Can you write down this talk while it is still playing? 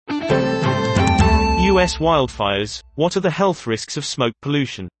U.S. wildfires, what are the health risks of smoke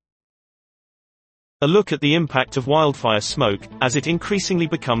pollution? A look at the impact of wildfire smoke, as it increasingly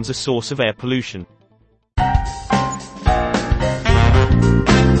becomes a source of air pollution.